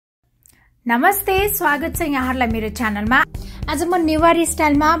नमस्ते, स्वागत छ यहाँहरुलाई मेरो च्यानलमा। आज म नेवारी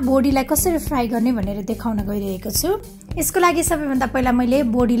स्टाइलमा बोडीलाई कसरी फ्राई गर्ने भनेर देखाउन गइरहेको छु। यसको लागि सबैभन्दा पहिला मैले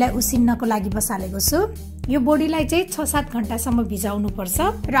बोडीलाई उसिन्नको लागि बसालेको छु। यो बोडीलाई चाहिँ 6-7 घण्टासम्म भिजाउनु पर्छ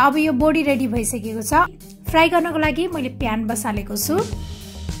र अब यो बोडी रेडी भइसकेको छ। फ्राई गर्नको लागि मैले प्यान बसालेको छु।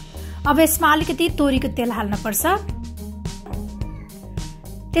 अब यसमा अलिकति तोरीको तेल हाल्न पर्छ।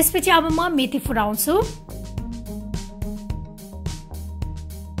 त्यसपछि अब म मेथी फुराउँछु।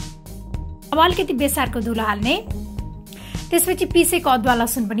 अब अलिकति बेसारको धुलो हाल्ने। त्यसपछि पिसेको अदुवा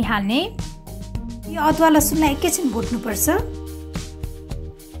लसुन पनि हाल्ने। यो अदुवा लसुनलाई एकैछिन भुट्नु पर्छ।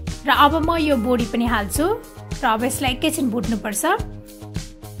 र अब म यो बोडी पनि हाल्छु र अब यसलाई एकैछिन भुट्नु पर्छ।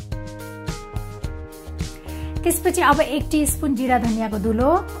 त्यसपछि अब 1 टीस्पुन जिरा धनियाको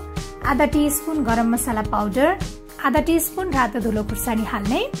धुलो, आधा टीस्पुन गरम मसाला पाउडर, आधा टीस्पुन रातो धुलो खुर्सानी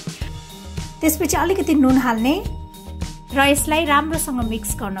हाल्ने। त्यसपछि अलिकति नुन हाल्ने र यसलाई राम्रोसँग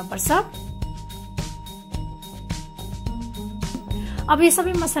मिक्स गर्न पर्छ। अब यो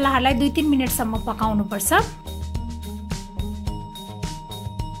सबै मसलाहरुलाई 2-3 मिनेटसम्म पकाउनु पर्छ।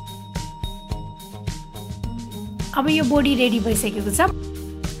 अब यो बोडी रेडी भइसकेको छ।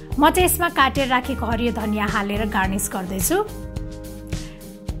 म चाहिँ यसमा काटेर राखेको हरियो धनिया हालेर गार्निश गर्दैछु।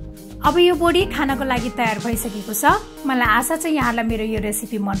 अब यो बोडी खानको लागि तयार भइसकेको छ। मलाई आशा छ यहाँलाई मेरो यो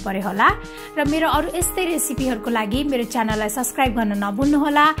रेसिपी मन पर्यो होला र मेरो अरु यस्तै रेसिपीहरुको लागि मेरो च्यानललाई सब्स्क्राइब गर्न नभुल्नु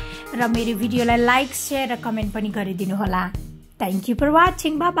होला र मेरो भिडियोलाई लाइक, शेयर र कमेन्ट पनि गरिदिनु होला। Thank you for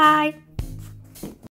watching. Bye bye.